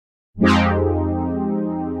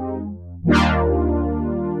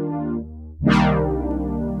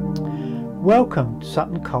Welcome to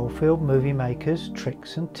Sutton Coldfield Movie Makers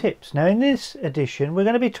Tricks and Tips. Now in this edition we're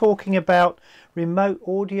going to be talking about remote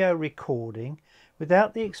audio recording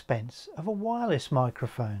without the expense of a wireless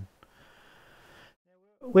microphone.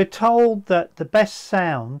 We're told that the best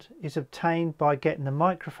sound is obtained by getting the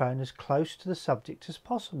microphone as close to the subject as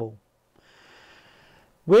possible.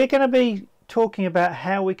 We're going to be talking about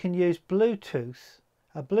how we can use Bluetooth,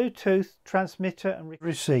 a Bluetooth transmitter and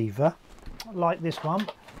receiver like this one.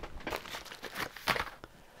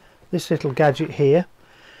 This little gadget here,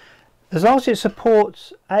 as long as it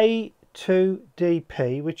supports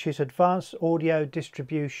A2DP, which is Advanced Audio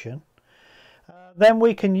Distribution, then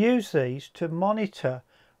we can use these to monitor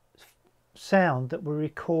sound that we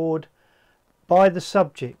record by the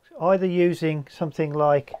subject, either using something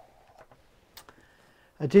like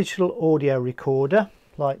a digital audio recorder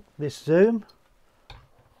like this Zoom,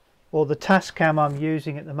 or the Tascam I'm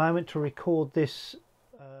using at the moment to record this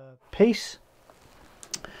piece.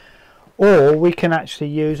 Or we can actually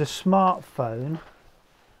use a smartphone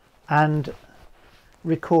and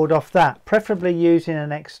record off that, preferably using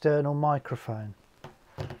an external microphone.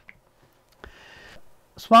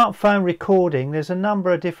 Smartphone recording, there's a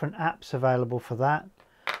number of different apps available for that,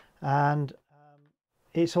 and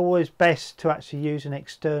it's always best to actually use an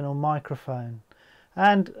external microphone.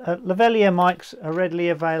 And lavalier mics are readily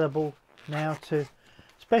available now,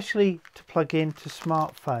 especially to plug into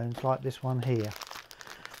smartphones like this one here.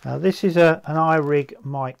 Now this is an iRig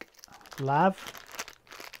mic lav,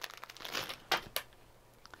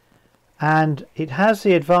 and it has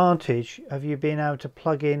the advantage of you being able to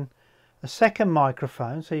plug in a second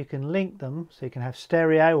microphone, so you can link them, so you can have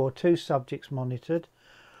stereo or two subjects monitored,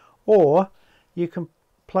 or you can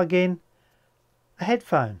plug in a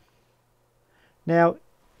headphone. Now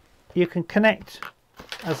you can connect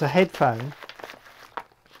as a headphone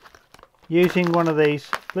using one of these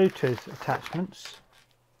Bluetooth attachments,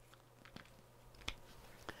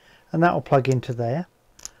 and that will plug into there.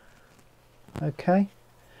 Okay,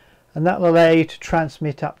 and that will allow you to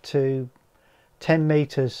transmit up to 10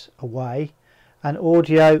 meters away and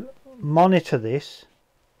audio monitor this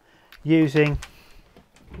using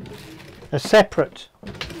a separate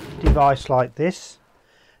device like this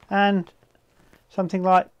and something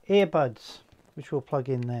like earbuds, which will plug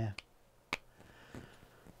in there.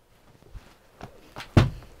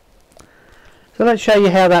 So let's show you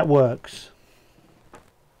how that works.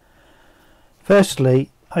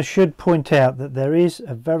 Firstly, I should point out that there is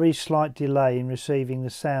a very slight delay in receiving the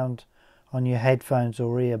sound on your headphones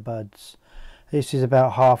or earbuds. This is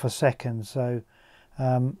about half a second, so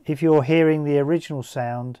if you're hearing the original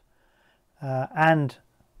sound and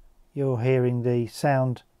you're hearing the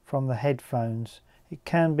sound from the headphones, it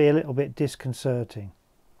can be a little bit disconcerting.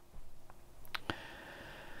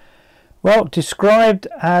 Well, described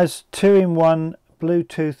as 2-in-1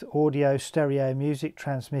 Bluetooth audio stereo music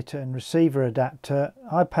transmitter and receiver adapter,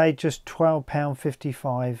 I paid just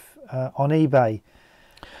 £12.55 on eBay.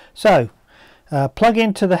 So plug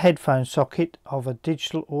into the headphone socket of a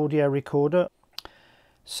digital audio recorder,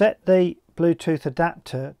 set the Bluetooth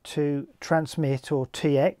adapter to transmit or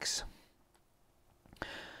TX.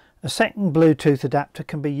 A second Bluetooth adapter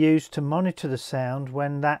can be used to monitor the sound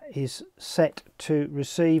when that is set to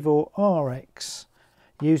receive or RX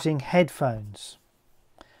using headphones.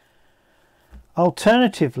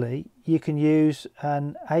 Alternatively, you can use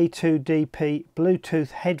an A2DP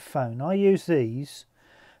Bluetooth headphone. I use these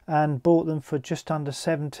and bought them for just under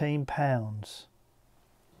 £17.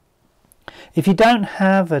 If you don't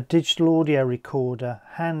have a digital audio recorder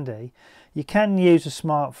handy, you can use a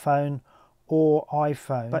smartphone or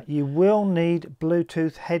iPhone, but you will need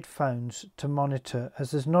Bluetooth headphones to monitor,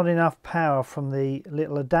 as there's not enough power from the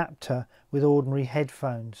little adapter with ordinary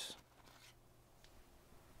headphones.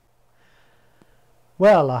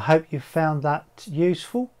 Well, I hope you found that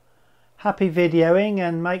useful. Happy videoing,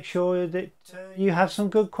 and make sure that you have some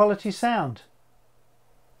good quality sound.